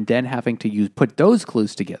chapter and then having to put those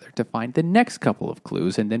clues together to find the next couple of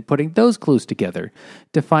clues, and then putting those clues together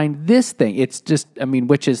to find this thing, it's just,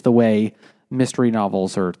 which is the way mystery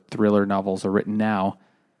novels or thriller novels are written now.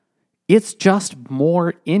 It's just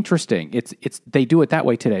more interesting. They do it that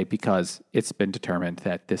way today because it's been determined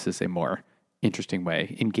that this is a more interesting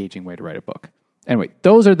way, engaging way to write a book. Anyway,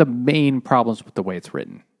 those are the main problems with the way it's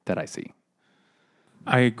written that I see.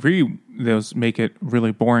 I agree. Those make it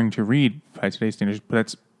really boring to read by today's standards, but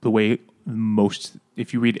that's the way most.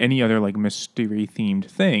 If you read any other like mystery themed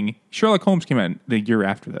thing, Sherlock Holmes came out the year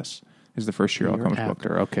after this. Is the first Sherlock Holmes book.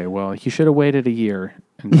 Okay, well, you should have waited a year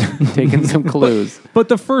and taken some clues. But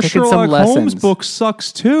the first Taking some Sherlock Holmes lessons. book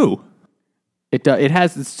sucks too. It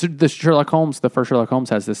has the Sherlock Holmes. The first Sherlock Holmes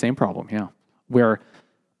has the same problem. Yeah, where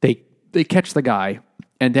they catch the guy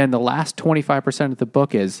And then the last 25% of the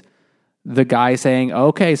book is the guy saying,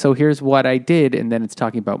 okay, so here's what I did. And then it's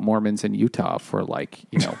talking about Mormons in Utah for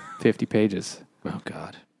 50 pages. Oh,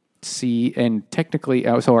 God. See, and technically,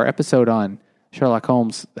 so our episode on Sherlock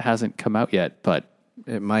Holmes hasn't come out yet, but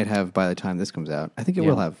It might have by the time this comes out. I think it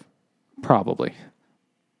will have. probably.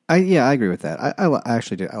 I agree with that. I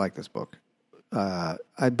actually do. I like this book. But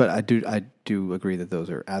I do agree that those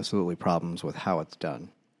are absolutely problems with how it's done.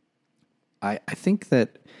 I think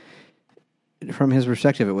that from his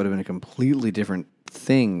perspective, it would have been a completely different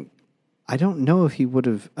thing. I don't know if he would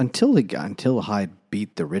have until Hyde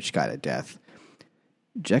beat the rich guy to death.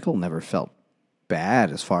 Jekyll never felt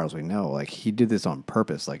bad, as far as we know. Like, he did this on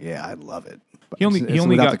purpose. Like, yeah, I love it. But He only it's got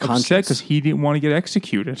without upset because he didn't want to get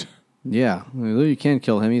executed. Yeah, well, you can't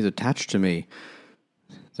kill him. He's attached to me.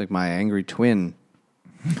 It's like my angry twin.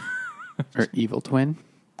 Or evil twin.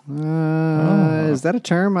 Is that a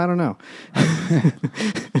term? I don't know.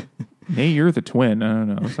 Hey, you're the twin. I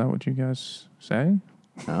don't know. Is that what you guys say?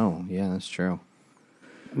 Oh, yeah, that's true.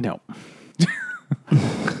 No.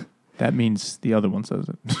 That means the other one says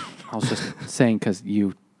it. I was just saying because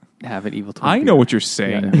you have an evil twin. I know what you're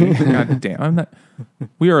saying. Yeah. God damn, I'm not.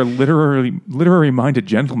 We are literary minded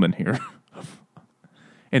gentlemen here.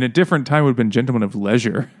 In a different time, would have been gentlemen of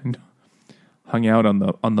leisure and hung out on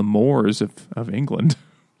the moors of England.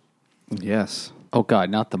 Yes. Oh, God,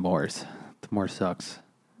 not the Moors. The Moors sucks.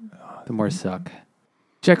 The Moors suck.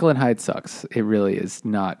 Jekyll and Hyde sucks. It really is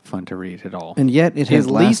not fun to read at all. And yet it has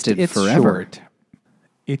At least lasted it's forever. short.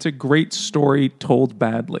 It's a great story told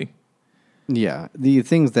badly. Yeah, the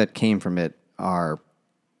things that came from it are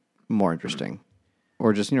more interesting.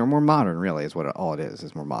 Or just, more modern, really, is what all it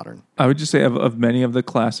is more modern. I would just say of many of the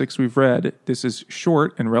classics we've read, this is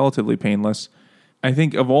short and relatively painless. I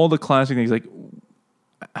think of all the classic things, like,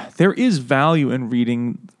 there is value in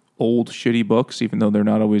reading old shitty books, even though they're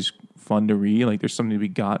not always fun to read. Like, there's something to be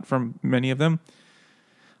got from many of them.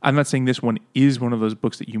 I'm not saying this one is one of those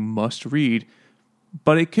books that you must read,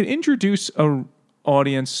 but it could introduce a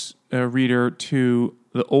reader to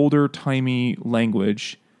the older timey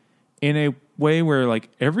language in a way where, like,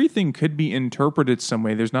 everything could be interpreted some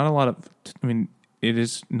way. There's not a lot of, it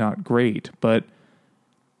is not great, but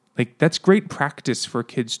like, that's great practice for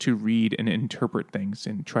kids to read and interpret things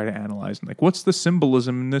and try to analyze. And like, what's the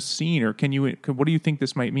symbolism in this scene? Or what do you think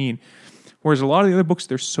this might mean? Whereas a lot of the other books,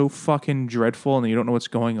 they're so fucking dreadful and you don't know what's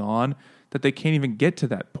going on that they can't even get to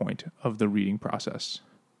that point of the reading process.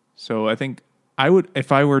 So I think I would,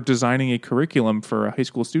 if I were designing a curriculum for a high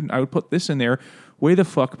school student, I would put this in there way the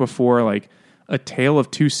fuck before, like, A Tale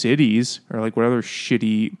of Two Cities or like what other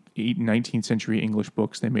shitty 19th century English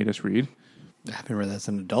books they made us read. I haven't read that as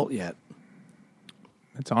an adult yet.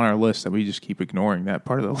 It's on our list that we just keep ignoring that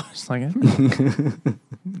part of the list. Like,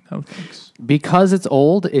 no thanks. Because it's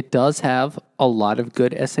old, it does have a lot of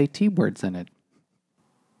good SAT words in it.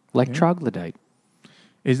 Like troglodyte.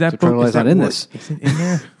 Is that book Troglodyte's not in word- this. Is it in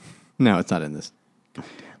there? No, it's not in this.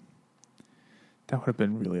 That would have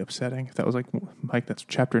been really upsetting if that was like, Mike, that's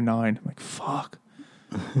chapter 9. I'm like, fuck.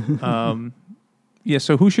 Yeah,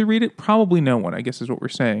 so who should read it? Probably no one, I guess is what we're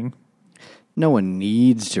saying. No one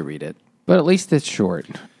needs to read it. But at least it's short.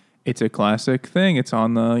 It's a classic thing. It's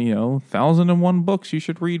on the, 1,001 books you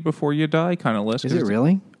should read before you die kind of list. Is it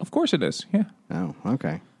really? Of course it is, yeah. Oh,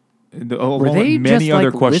 okay. Were they many just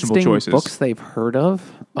other like questionable listing choices. books they've heard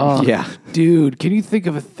of? Oh, Yeah. Dude, can you think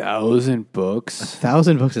of 1,000 books?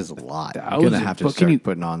 1,000 books is a lot. You're going to 1,000 have to books. start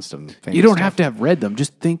putting on some famous You don't stuff. have to have read them.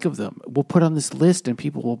 Just think of them. We'll put on this list and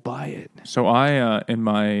people will buy it. So I, in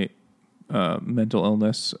my mental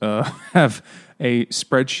illness, have a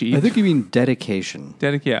spreadsheet. I think you mean dedication.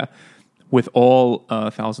 With all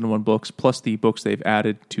 1,001 books, plus the books they've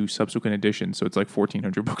added to subsequent editions. So it's like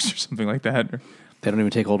 1,400 books or something like that. They don't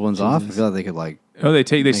even take old ones off? I feel like they could, like... Oh,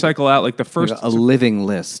 they cycle out like the first... a living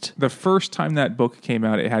list. The first time that book came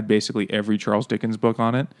out, it had basically every Charles Dickens book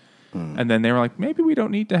on it. And then they were like, maybe we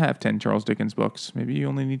don't need to have 10 Charles Dickens books. Maybe you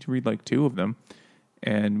only need to read like 2 of them.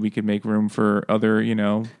 And we could make room for other,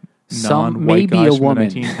 non-white maybe guys a from the woman.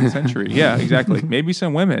 19th century. Yeah, exactly. Maybe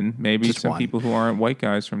some women. Maybe Just some one. people who aren't white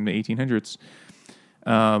guys from the 1800s.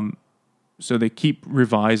 So they keep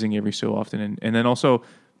revising every so often. And then also,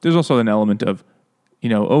 there's also an element of,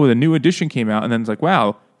 the new edition came out. And then it's like,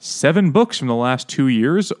 wow, 7 books from the last 2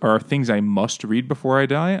 years are things I must read before I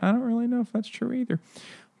die. I don't really know if that's true either.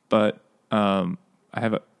 But I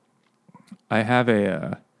have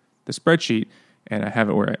the spreadsheet, and I have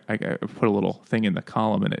it where I put a little thing in the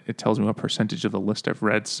column, and it tells me what percentage of the list I've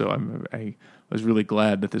read. So I was really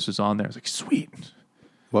glad that this was on there. I was like, sweet.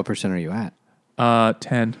 What percent are you at?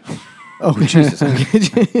 10. Oh, Jesus.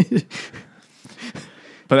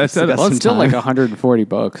 But that's Still got Well, it's some still like time. 140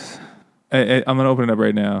 books. I'm going to open it up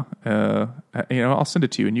right now. I'll send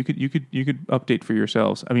it to you, and you could update for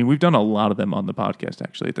yourselves. I mean, we've done a lot of them on the podcast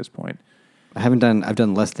actually at this point. I've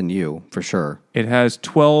done less than you for sure. It has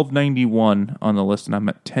 1291 on the list, and I'm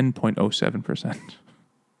at 10.07%.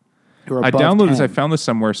 You're I above downloaded this. 10. I found this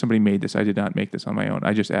somewhere. Somebody made this. I did not make this on my own.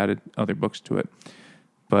 I just added other books to it.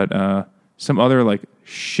 But some other like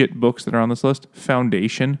shit books that are on this list.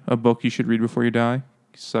 Foundation, a book you should read before you die.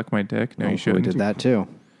 Suck my dick. No, you We shouldn't. did that too.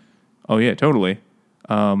 Oh yeah, totally.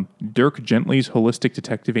 Dirk Gently's Holistic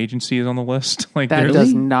Detective Agency is on the list. Like That there's-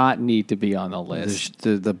 does not need to be on the list.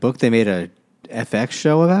 The book they made a FX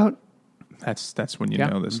show about? That's when you Yeah.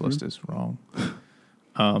 know this list is wrong.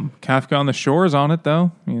 Kafka on the Shore is on it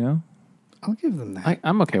though. You know, I'll give them that.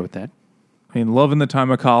 I'm okay with that. I mean, Love in the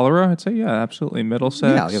Time of Cholera. I'd say yeah, absolutely.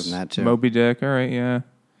 Middlesex. Yeah, I'll give them that, too. Moby Dick. All right, yeah.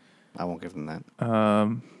 I won't give them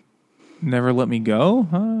that. Never Let Me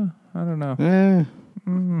Go. I don't know.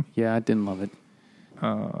 Yeah, I didn't love it.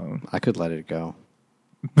 I could let it go.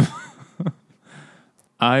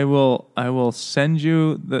 I will send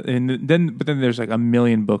you but then there's like a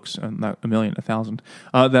million books, not a million, 1,000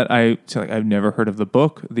 that I've never heard of the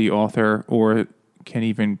book, the author, or can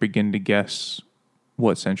even begin to guess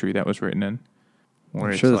what century that was written in.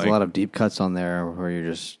 I'm sure there's a lot of deep cuts on there where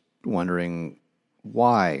you're just wondering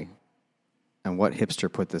why and what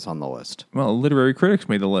hipster put this on the list. Well, literary critics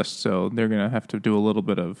made the list, so they're gonna have to do a little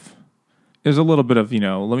bit of. There's a little bit of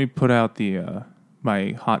let me put out the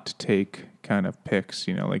my hot take kind of picks.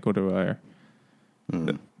 Like what do I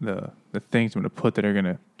the things I'm going to put that are going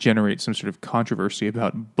to generate some sort of controversy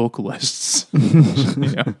about book lists.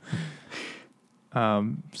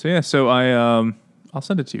 So I'll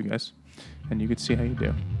send it to you guys, and you can see how you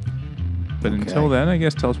do. But until then, I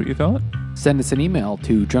guess tell us what you thought. Send us an email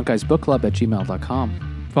to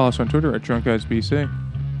drunkguysbookclub@gmail.com. Follow us on Twitter at DrunkGuysBC.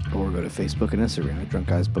 Or go to Facebook and Instagram at Drunk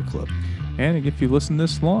Guys Book Club. And if you listen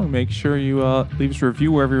this long, make sure you leave us a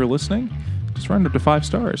review wherever you're listening. Just round up to 5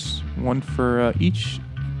 stars. One for each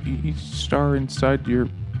star inside your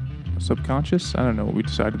subconscious. I don't know what we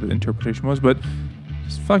decided the interpretation was, but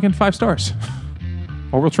just fucking 5 stars.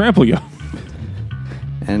 Or we'll trample you.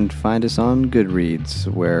 And find us on Goodreads,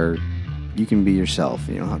 where you can be yourself.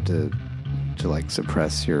 You don't have to like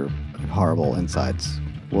suppress your horrible insides.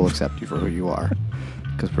 We'll accept you for who you are,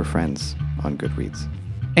 because we're friends on Goodreads.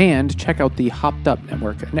 And check out the Hopped Up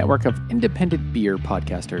Network, a network of independent beer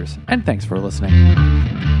podcasters. And thanks for listening.